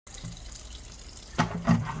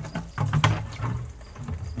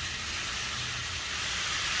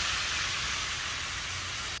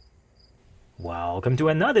Welcome to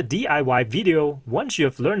another DIY video. Once you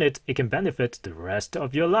have learned it, it can benefit the rest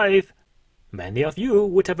of your life. Many of you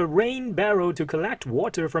would have a rain barrel to collect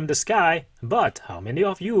water from the sky, but how many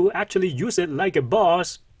of you actually use it like a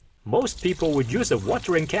boss? Most people would use a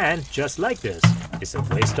watering can just like this. It's a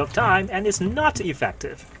waste of time and it's not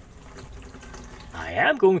effective. I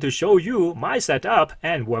am going to show you my setup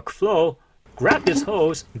and workflow. Grab this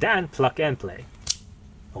hose, then plug and play.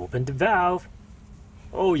 Open the valve.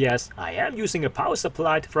 Oh yes, I am using a power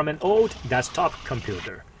supply from an old desktop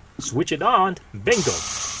computer. Switch it on, bingo!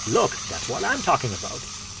 Look, that's what I'm talking about.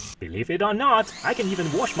 Believe it or not, I can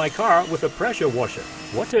even wash my car with a pressure washer.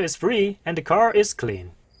 Water is free and the car is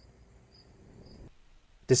clean.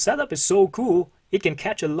 The setup is so cool, it can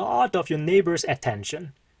catch a lot of your neighbor's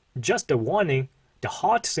attention. Just a warning, the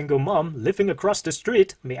hot single mom living across the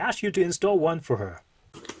street may ask you to install one for her.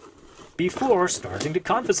 Before starting the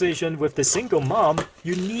conversation with the single mom,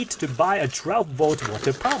 you need to buy a 12-volt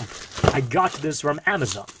water pump. I got this from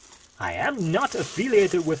Amazon. I am not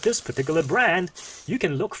affiliated with this particular brand. You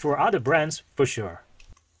can look for other brands for sure.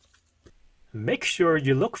 Make sure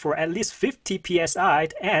you look for at least 50 psi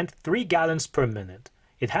and 3 gallons per minute.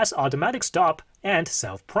 It has automatic stop and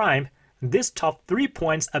self-prime. These top 3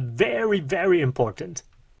 points are very important.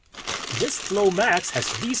 This Flow Max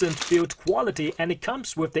has decent build quality and it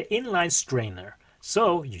comes with the inline strainer,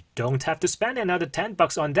 so you don't have to spend another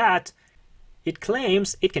 $10 on that. It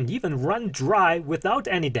claims it can even run dry without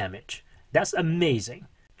any damage. That's amazing.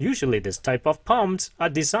 Usually this type of pumps are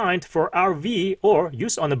designed for RV or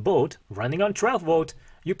use on a boat running on 12 volt.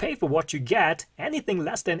 You pay for what you get. Anything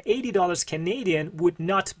less than $80 Canadian would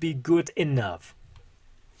not be good enough.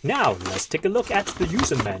 Now let's take a look at the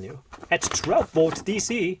user manual. At 12 volt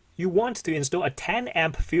DC, you want to install a 10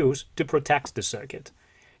 amp fuse to protect the circuit.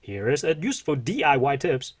 Here is a useful DIY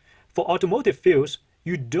tips. For automotive fuse,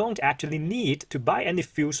 you don't actually need to buy any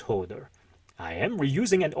fuse holder. I am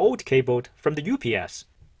reusing an old cable from the UPS.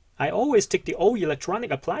 I always take the old electronic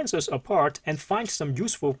appliances apart and find some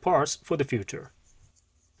useful parts for the future.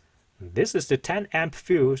 This is the 10 amp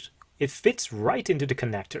fuse. It fits right into the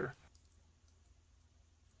connector.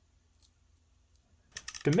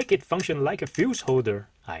 To make it function like a fuse holder,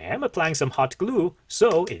 I am applying some hot glue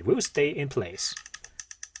so it will stay in place.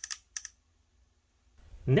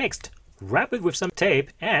 Next, wrap it with some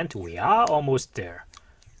tape and we are almost there.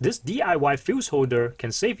 This DIY fuse holder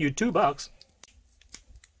can save you $2.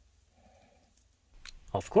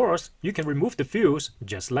 Of course, you can remove the fuse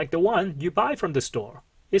just like the one you buy from the store.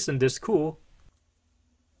 Isn't this cool?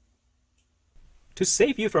 To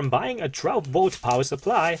save you from buying a 12-volt power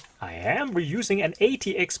supply, I am reusing an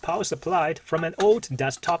ATX power supply from an old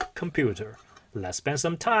desktop computer. Let's spend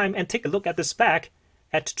some time and take a look at the spec.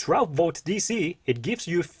 At 12-volt DC, it gives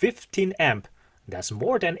you 15 amp. That's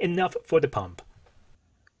more than enough for the pump.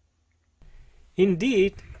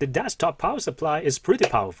 Indeed, the desktop power supply is pretty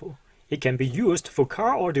powerful. It can be used for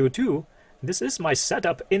car audio too. This is my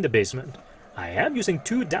setup in the basement. I am using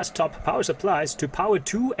 2 desktop power supplies to power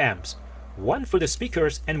 2 amps. One for the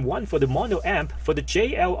speakers and one for the mono amp for the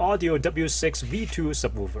JL Audio W6 V2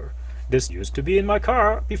 subwoofer. This used to be in my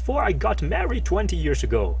car before I got married 20 years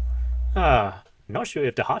ago. Not sure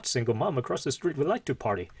if the hot single mom across the street would like to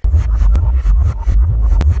party.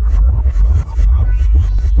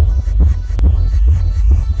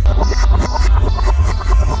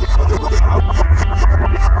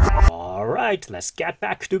 Alright, let's get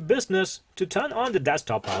back to business. To turn on the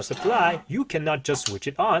desktop power supply, you cannot just switch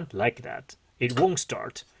it on like that. It won't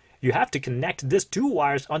start. You have to connect these 2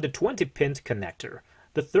 wires on the 20-pin connector.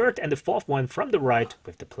 The third and the fourth one from the right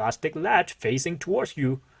with the plastic latch facing towards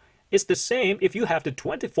you. It's the same if you have the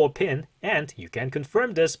 24-pin, and you can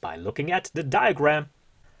confirm this by looking at the diagram.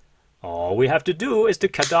 All we have to do is to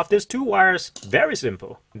cut off these 2 wires. Very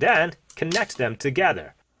simple. Then connect them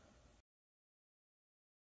together.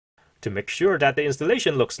 To make sure that the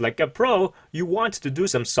installation looks like a pro, you want to do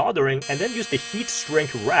some soldering and then use the heat shrink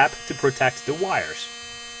wrap to protect the wires.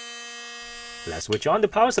 Let's switch on the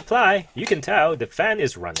power supply. You can tell the fan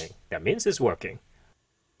is running. That means it's working.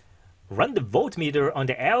 Run the voltmeter on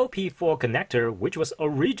the LP4 connector, which was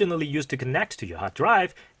originally used to connect to your hard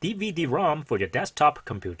drive, DVD-ROM for your desktop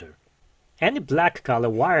computer. Any black color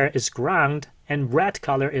wire is ground and red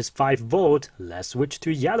color is 5 volt. Let's switch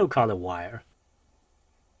to yellow color wire.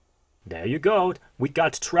 There you go, we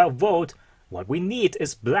got 12 volt. What we need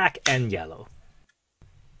is black and yellow.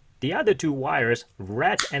 The other 2 wires,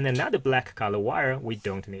 red and another black color wire, we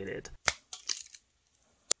don't need it.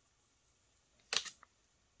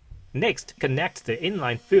 Next, connect the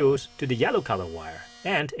inline fuse to the yellow color wire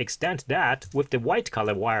and extend that with the white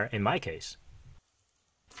color wire in my case.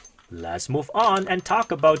 Let's move on and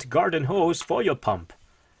talk about garden hose for your pump.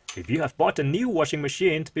 If you have bought a new washing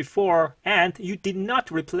machine before and you did not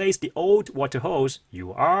replace the old water hose,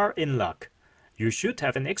 you are in luck. You should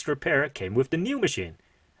have an extra pair came with the new machine.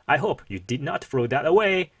 I hope you did not throw that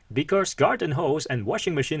away, because garden hose and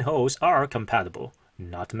washing machine hose are compatible.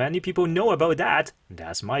 Not many people know about that.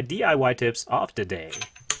 That's my DIY tips of the day.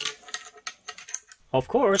 Of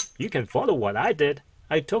course, you can follow what I did.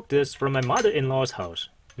 I took this from my mother-in-law's house.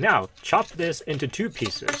 Now, chop this into 2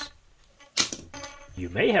 pieces. You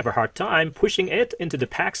may have a hard time pushing it into the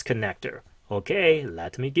PAX connector. Okay,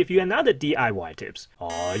 let me give you another DIY tips.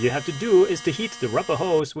 All you have to do is to heat the rubber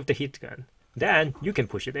hose with the heat gun. Then you can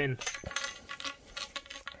push it in.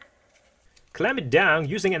 Clamp it down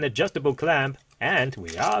using an adjustable clamp and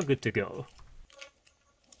we are good to go.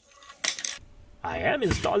 I am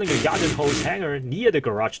installing a garden hose hanger near the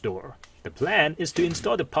garage door. The plan is to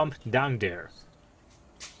install the pump down there.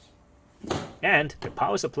 And the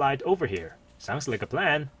power supply over here. Sounds like a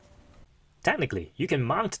plan. Technically, you can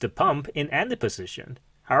mount the pump in any position.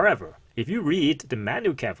 However, if you read the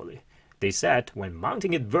manual carefully, they said when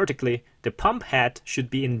mounting it vertically, the pump head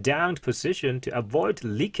should be in downed position to avoid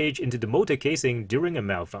leakage into the motor casing during a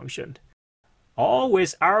malfunction.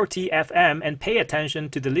 Always RTFM and pay attention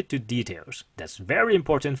to the little details. That's very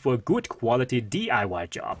important for a good quality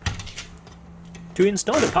DIY job. To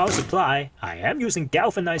install the power supply, I am using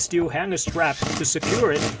galvanized steel hanger strap to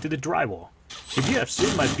secure it to the drywall. If you have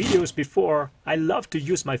seen my videos before, I love to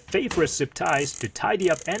use my favorite zip ties to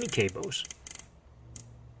tidy up any cables.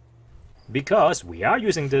 Because we are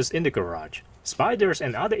using this in the garage, spiders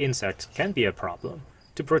and other insects can be a problem.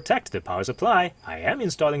 To protect the power supply, I am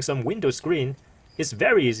installing some window screen. It's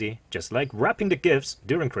very easy, just like wrapping the gifts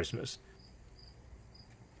during Christmas.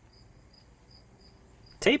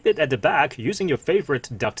 Tape it at the back using your favorite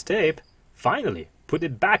duct tape. Finally, put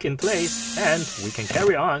it back in place and we can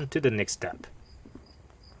carry on to the next step.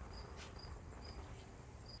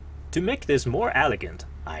 To make this more elegant,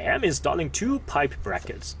 I am installing 2 pipe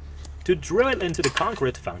brackets. To drill into the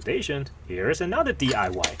concrete foundation, here's another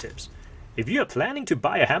DIY tips. If you are planning to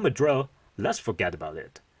buy a hammer drill, let's forget about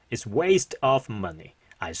it. It's waste of money.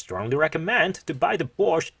 I strongly recommend to buy the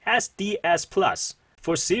Bosch SDS Plus.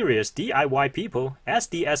 For serious DIY people,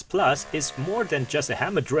 SDS Plus is more than just a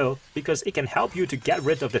hammer drill because it can help you to get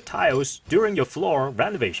rid of the tiles during your floor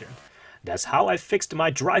renovation. That's how I fixed my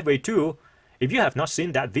driveway too. If you have not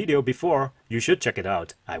seen that video before, you should check it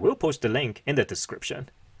out. I will post the link in the description.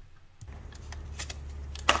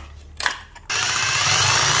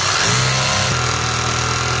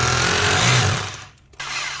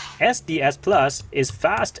 SDS Plus is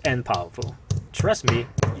fast and powerful. Trust me,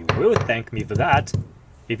 you will thank me for that.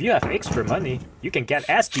 If you have extra money, you can get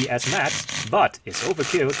SDS Max, but it's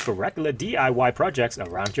overkill for regular DIY projects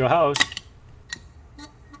around your house.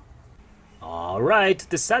 Alright,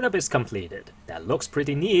 the setup is completed. That looks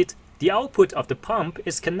pretty neat. The output of the pump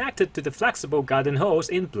is connected to the flexible garden hose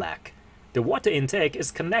in black. The water intake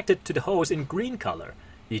is connected to the hose in green color.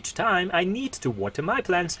 Each time I need to water my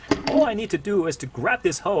plants, all I need to do is to grab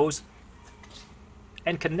this hose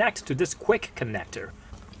and connect to this quick connector.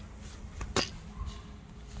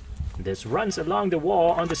 This runs along the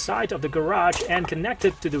wall on the side of the garage and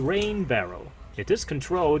connected to the rain barrel. It is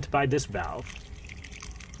controlled by this valve.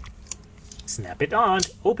 Snap it on,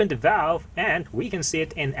 open the valve, and we can see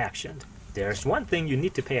it in action. There's one thing you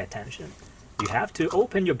need to pay attention. You have to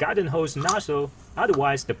open your garden hose nozzle,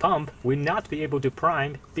 otherwise the pump will not be able to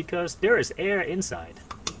prime because there is air inside.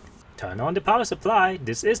 Turn on the power supply.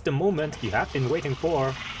 This is the moment you have been waiting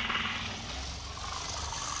for.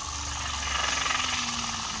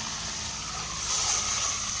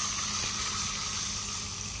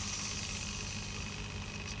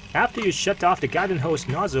 After you shut off the garden hose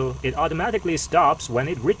nozzle, it automatically stops when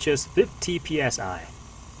it reaches 50 psi.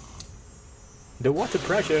 The water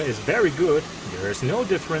pressure is very good. There is no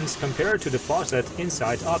difference compared to the faucet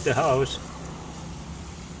inside of the house.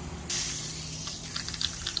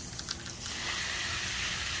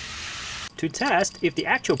 To test if the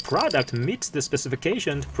actual product meets the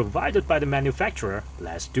specifications provided by the manufacturer,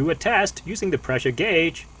 let's do a test using the pressure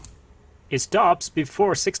gauge. It stops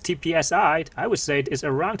before 60 psi. I would say it is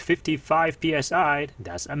around 55 psi.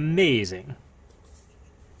 That's amazing.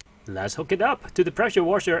 Let's hook it up to the pressure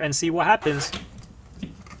washer and see what happens.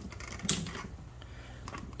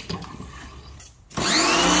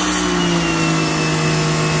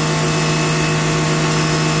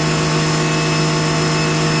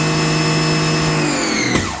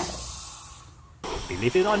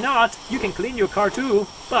 Believe it or not, you can clean your car too.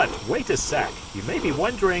 But wait a sec, you may be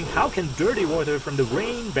wondering how can dirty water from the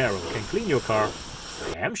rain barrel can clean your car.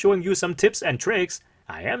 I am showing you some tips and tricks.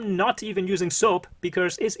 I am not even using soap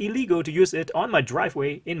because it's illegal to use it on my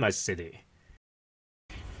driveway in my city.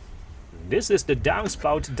 This is the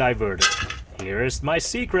downspout diverter. Here's my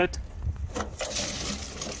secret.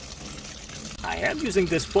 I am using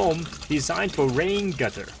this foam designed for rain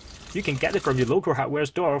gutter. You can get it from your local hardware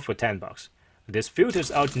store for 10 bucks. This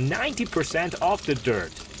filters out 90% of the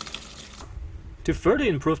dirt. To further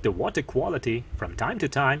improve the water quality, from time to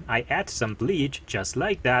time I add some bleach just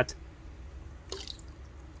like that.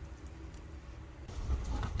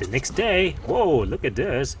 The next day, whoa, look at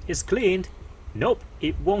this, it's cleaned. Nope,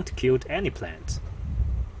 it won't kill any plants.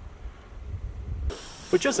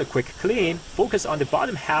 For just a quick clean, focus on the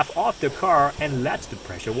bottom half of the car and let the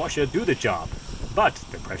pressure washer do the job. But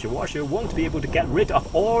the pressure washer won't be able to get rid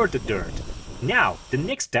of all the dirt. Now, the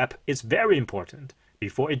next step is very important.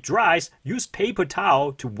 Before it dries, use paper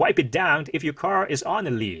towel to wipe it down if your car is on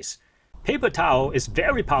a lease. Paper towel is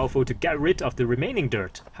very powerful to get rid of the remaining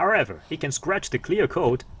dirt. However, it can scratch the clear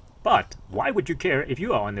coat. But why would you care if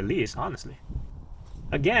you are on a lease, honestly?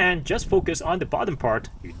 Again, just focus on the bottom part.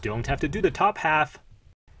 You don't have to do the top half.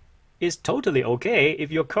 It's totally okay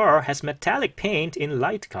if your car has metallic paint in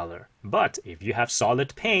light color. But if you have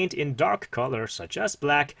solid paint in dark color such as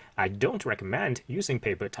black, I don't recommend using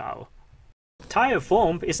paper towel. Tire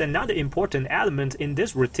foam is another important element in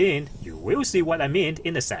this routine. You will see what I mean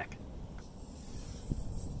in a sec.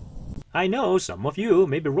 I know some of you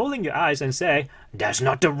may be rolling your eyes and say, "That's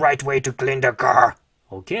not the right way to clean the car."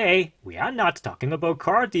 Okay, we are not talking about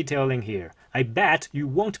car detailing here. I bet you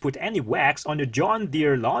won't put any wax on your John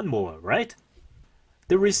Deere lawnmower, right?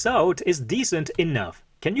 The result is decent enough.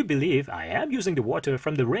 Can you believe I am using the water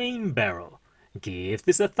from the rain barrel? Give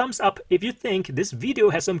this a thumbs up if you think this video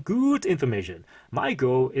has some good information. My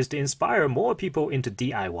goal is to inspire more people into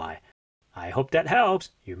DIY. I hope that helps.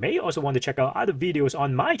 You may also want to check out other videos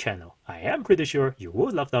on my channel. I am pretty sure you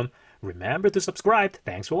will love them. Remember to subscribe.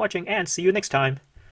 Thanks for watching and see you next time.